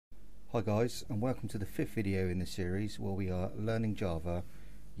Hi guys, and welcome to the fifth video in this series where we are learning Java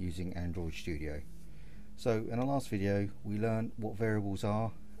using Android Studio. So in our last video we learned what variables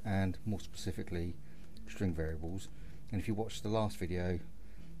are, and more specifically string variables. And if you watched the last video,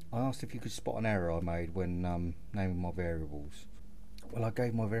 I asked if you could spot an error I made when naming my variables. Well, I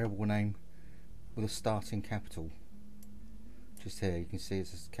gave my variable name with a starting capital. Just here you can see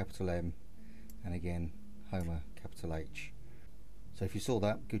it's a capital M and again Homer capital H. So if you saw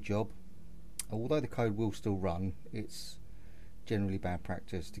that, good job. Although the code will still run, it's generally bad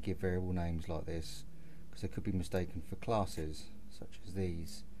practice to give variable names like this because they could be mistaken for classes such as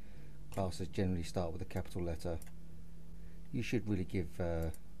these. Classes generally start with a capital letter. You should really give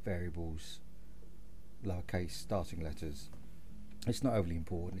variables lowercase starting letters. It's not overly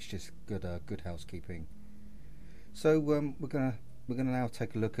important, it's just good housekeeping. So we're gonna now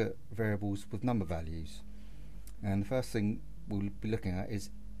take a look at variables with number values, and the first thing we'll be looking at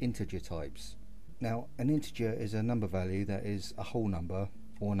is integer types. Now, an integer is a number value that is a whole number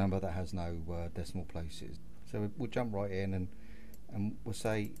or a number that has no decimal places. So we'll jump right in and we'll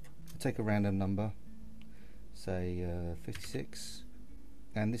say, take a random number, say 56,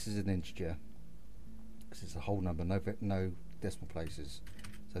 and this is an integer because it's a whole number, no decimal places.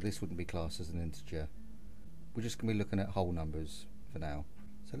 So this wouldn't be classed as an integer. We're just going to be looking at whole numbers for now.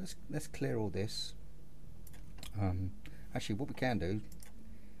 So let's clear all this. Actually, what we can do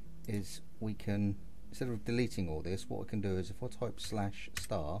is we can, instead of deleting all this, what we can do is if I type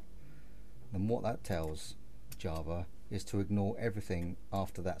 /star, then what that tells Java is to ignore everything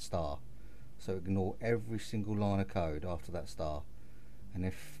after that star. So ignore every single line of code after that star. And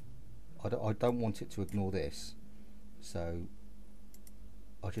if I don't want it to ignore this, so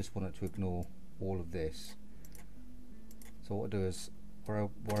I just want it to ignore all of this. So what I do is where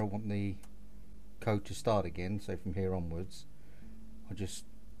I want the code to start again, so from here onwards, I just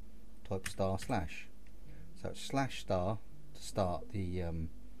type //. So it's /* to start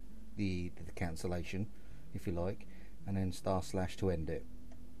the cancellation, if you like, and then // to end it.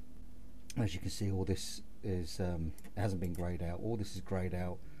 As you can see, all this is hasn't been grayed out. All this is grayed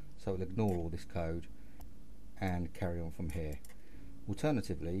out, so it'll ignore all this code and carry on from here.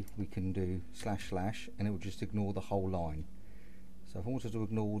 Alternatively, we can do // and it will just ignore the whole line. So if I wanted to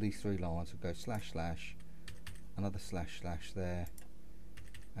ignore all these three lines, I'd go // another // there,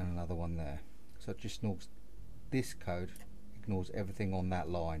 and another one there. So it just ignores this code, ignores everything on that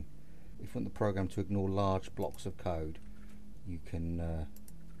line. If you want the program to ignore large blocks of code, you can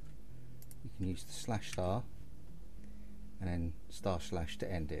use the /* and then //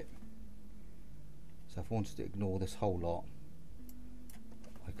 to end it. So if I wanted to ignore this whole lot,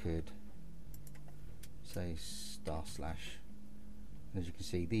 I could say //. As you can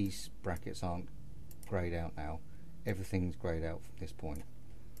see, these brackets aren't grayed out now. Everything's grayed out from this point.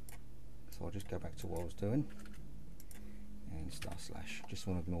 So I'll just go back to what I was doing and // just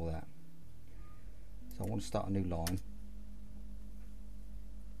want to ignore that. So I want to start a new line.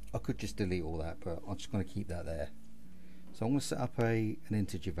 I could just delete all that, but I'm just going to keep that there. So I'm going to set up an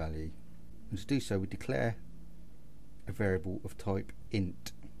integer value, and to do so we declare a variable of type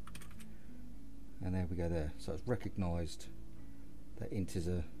int, and there we go there. So it's recognized that int is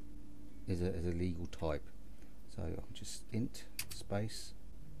a legal type. So I'll just int space,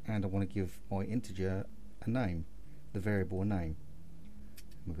 and I want to give my integer a name, the variable a name.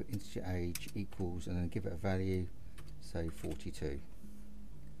 We've got integer age equals, and then give it a value, say 42.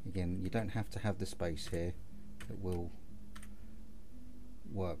 Again, you don't have to have the space here, it will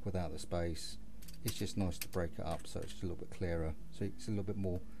work without the space. It's just nice to break it up so it's a little bit clearer, so it's a little bit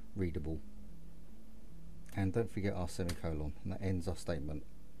more readable. And don't forget our semicolon, and that ends our statement.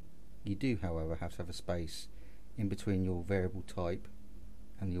 You do, however, have to have a space in between your variable type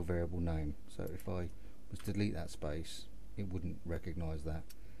and your variable name. So if I was to delete that space, it wouldn't recognize that.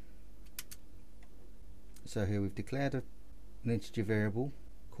 So here we've declared an integer variable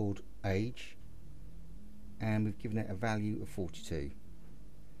called age, and we've given it a value of 42.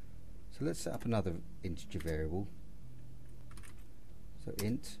 So let's set up another integer variable. So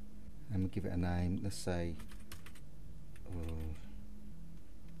int, and we'll give it a name. Let's say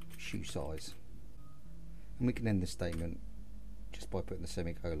shoe size, and we can end this statement just by putting the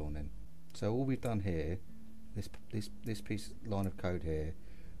semicolon in. So all we've done here, this line of code here,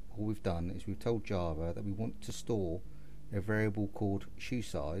 all we've done is we've told Java that we want to store a variable called shoe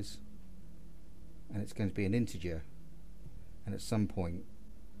size, and it's going to be an integer, and at some point,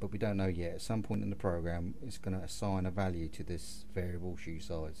 but we don't know yet, at some point in the program it's going to assign a value to this variable shoe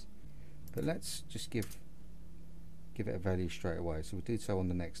size. But let's just give it a value straight away. So we'll do so on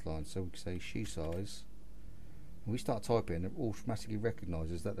the next line. So we can say shoe size When we start typing, it automatically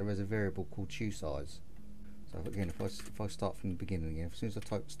recognises that there is a variable called shoe size. So again, if I start from the beginning again, as soon as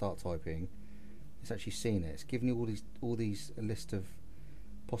I start typing, it's actually seen it. It's giving you all these a list of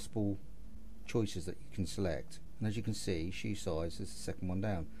possible choices that you can select, and as you can see, shoe size is the second one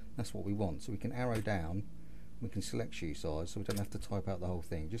down. That's what we want. So we can arrow down, we can select shoe size, so we don't have to type out the whole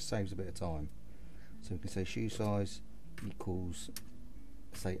thing. It just saves a bit of time. So we can say shoe size equals,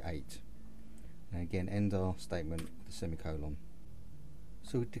 say, 8. And again, end our statement with a semicolon.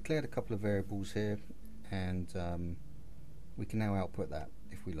 So we've declared a couple of variables here, and we can now output that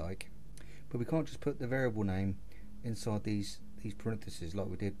if we like. But we can't just put the variable name inside these parentheses like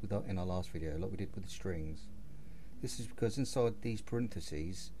we did in our last video, like we did with the strings. This is because inside these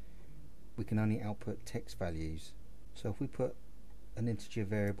parentheses we can only output text values. So if we put an integer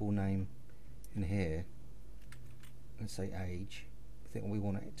variable name in here, let's say age, I think we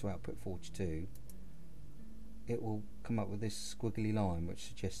want it to output 42, it will come up with this squiggly line which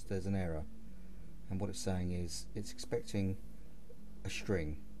suggests there's an error, and what it's saying is it's expecting a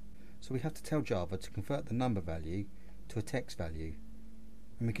string. So we have to tell Java to convert the number value to a text value,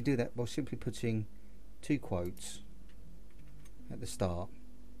 and we can do that by simply putting 2 quotes at the start,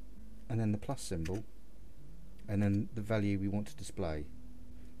 and then the plus symbol, and then the value we want to display.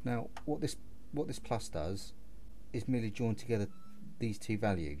 Now what this plus does is merely join together these two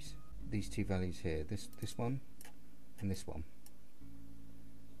values here, this one and this one.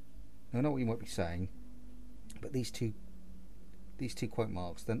 Now I know what you might be saying, but these two quote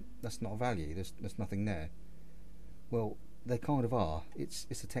marks, then that's not a value, there's nothing there. Well, they kind of are. It's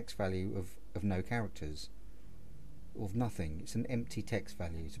a text value of no characters, of nothing. It's an empty text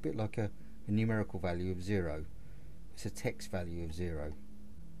value. It's a bit like a numerical value of 0. It's a text value of 0,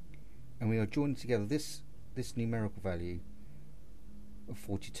 and we are joining together this numerical value of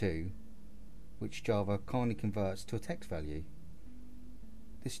 42, which Java kindly converts to a text value.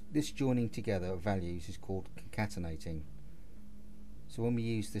 This joining together of values is called concatenating. So when we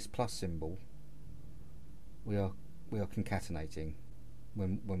use this plus symbol, we are concatenating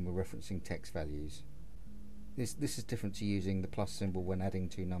when we're referencing text values. This is different to using the plus symbol when adding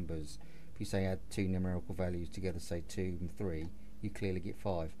two numbers. If you say add two numerical values together, say 2 and 3, you clearly get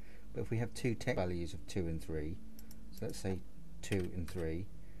 5. But if we have two text values of 2 and 3, so let's say 2 and 3,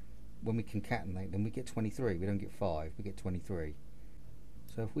 when we concatenate them we get 23. We don't get 5, we get 23.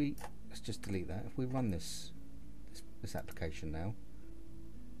 So if we, let's just delete that. If we run this application now,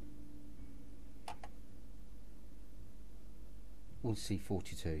 we'll see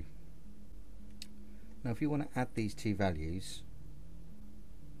 42. Now if you want to add these two values,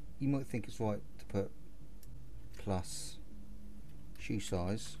 you might think it's right to put plus shoe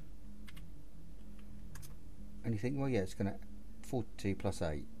size, and you think, well, yeah, it's going to 42 plus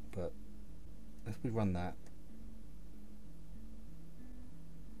 8, but if we run that,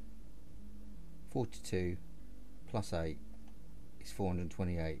 42 plus 8 is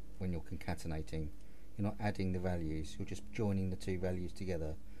 428 when you're concatenating. You're not adding the values, you're just joining the two values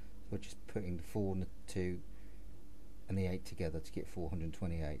together. So we're just putting the 4 and the 2 and the 8 together to get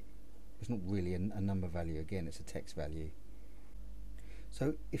 428. It's not really a number value, again it's a text value.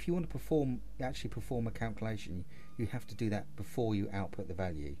 So if you want to actually perform a calculation, you have to do that before you output the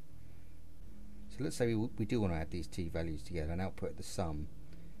value. So let's say we do want to add these two values together and output the sum.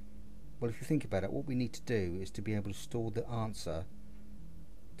 Well, if you think about it, what we need to do is to be able to store the answer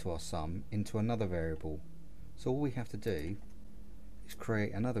to our sum into another variable. So all we have to do is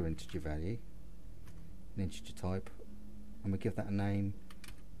create another integer value, an integer type, and we give that a name,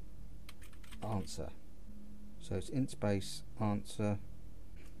 answer. So it's int space answer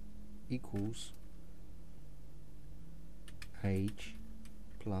equals age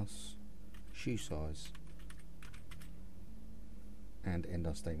plus shoe size, and end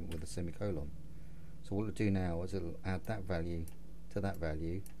our statement with a semicolon. So what it'll do now is it'll add that value to that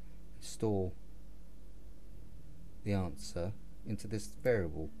value, store the answer into this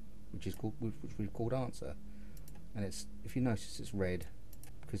variable which we've called answer. And it's, if you notice, it's red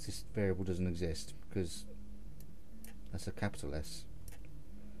because this variable doesn't exist, because that's a capital S.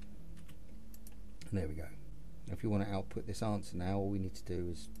 And there we go. Now if you want to output this answer now, all we need to do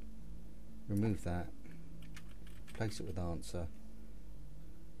is remove that, replace it with answer,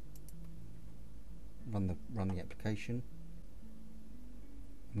 run the application.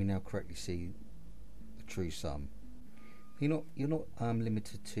 We now correctly see the true sum. You're not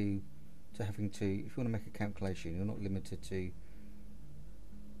limited to having to, if you want to make a calculation, you're not limited to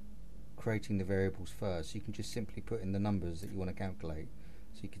creating the variables first. You can just simply put in the numbers that you want to calculate.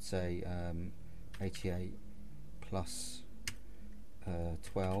 So you could say 88 plus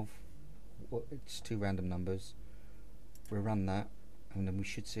 12. Well, it's two random numbers, we'll run that, and then we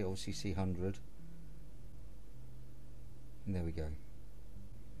should see, obviously see 100, and there we go.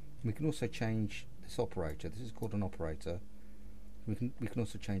 We can also change this operator. This is called an operator. We can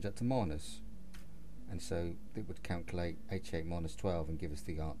also change that to minus, and so it would calculate 88 minus 12 and give us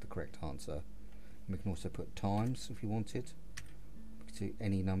the correct answer. And we can also put times if you wanted. We could do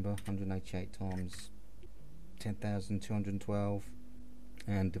any number, 188 times 10,212,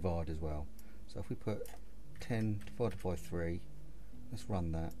 and divide as well. So if we put 10 divided by 3, let's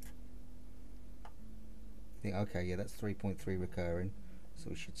run that. Think, okay, yeah, that's 3.3 recurring, so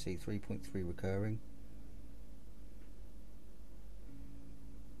we should see 3.3 recurring.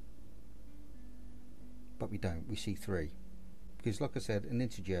 But we don't, we see 3, because like I said, an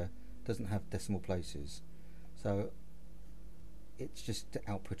integer doesn't have decimal places, so it's just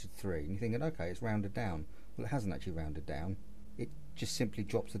outputted 3, and you're thinking, okay, it's rounded down. Well, it hasn't actually rounded down, it just simply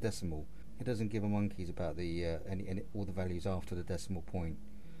drops the decimal. It doesn't give a monkeys about the all the values after the decimal point.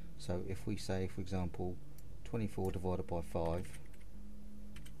 So if we say, for example, 24 divided by 5,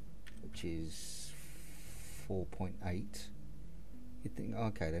 which is 4.8, you'd think,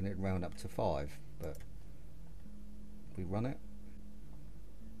 okay, then it'd round up to 5, but we run it,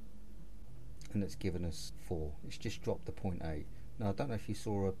 and it's given us 4. It's just dropped the 0.8. Now I don't know if you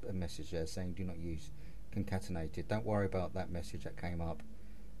saw a message there saying do not use concatenated. Don't worry about that message that came up.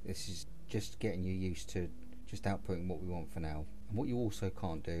 This is just getting you used to just outputting what we want for now. And what you also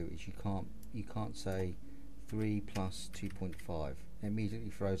can't do is you can't say 3 plus 2.5. It immediately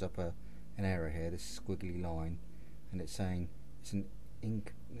throws up an error here, this squiggly line, and it's saying it's an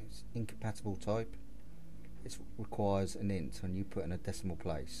incompatible type. It requires an int, and you put in a decimal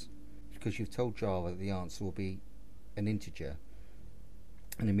place, because you've told Java that the answer will be an integer,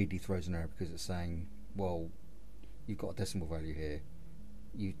 and immediately throws an error because it's saying, well, you've got a decimal value here.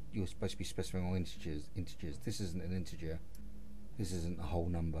 You're supposed to be specifying all integers. This isn't an integer. This isn't a whole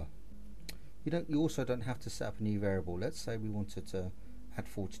number. You also don't have to set up a new variable. Let's say we wanted to add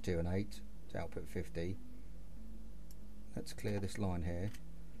 42 and 8 to output 50. Let's clear this line here.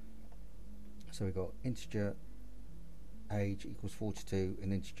 So we've got integer age equals 42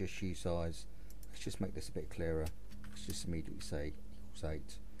 and integer shoe size. Let's just make this a bit clearer. Let's just immediately say equals 8,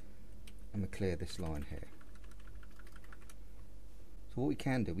 and we clear this line here. So what we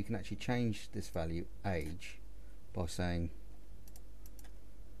can do, we can actually change this value age by saying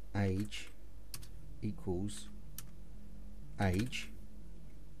age equals age.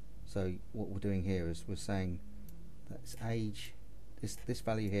 So what we're doing here is we're saying that's age, this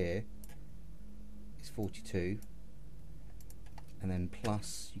value here is 42, and then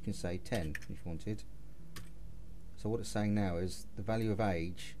plus, you can say 10 if you wanted. So what it's saying now is the value of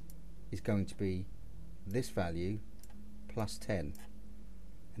age is going to be this value plus 10,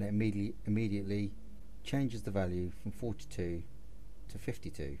 and it immediately changes the value from 42 to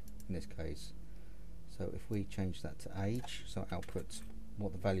 52 in this case. So if we change that to age, so output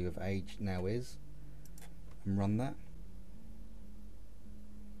what the value of age now is, and run that,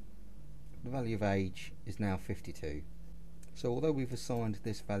 the value of age is now 52. So although we've assigned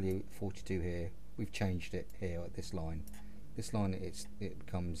this value 42 here, we've changed it here at this line. This line, it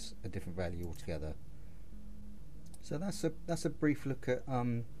becomes a different value altogether. So that's a brief look at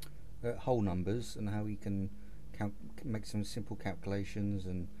whole numbers and how we can make some simple calculations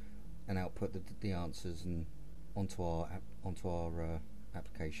and output the answers and onto our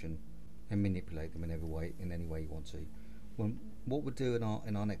application and manipulate them in any way you want to. What we'll do in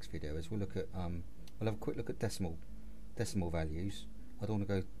our next video is we'll look at we'll have a quick look at decimal values. I don't want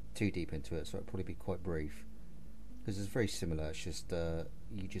to go too deep into it, so it'll probably be quite brief because it's very similar. It's just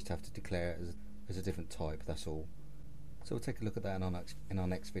you just have to declare it as a different type. That's all. So we'll take a look at that in our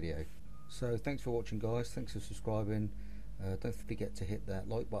next video. So thanks for watching, guys. Thanks for subscribing. Don't forget to hit that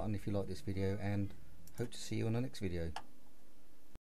like button if you like this video, and hope to see you on the next video.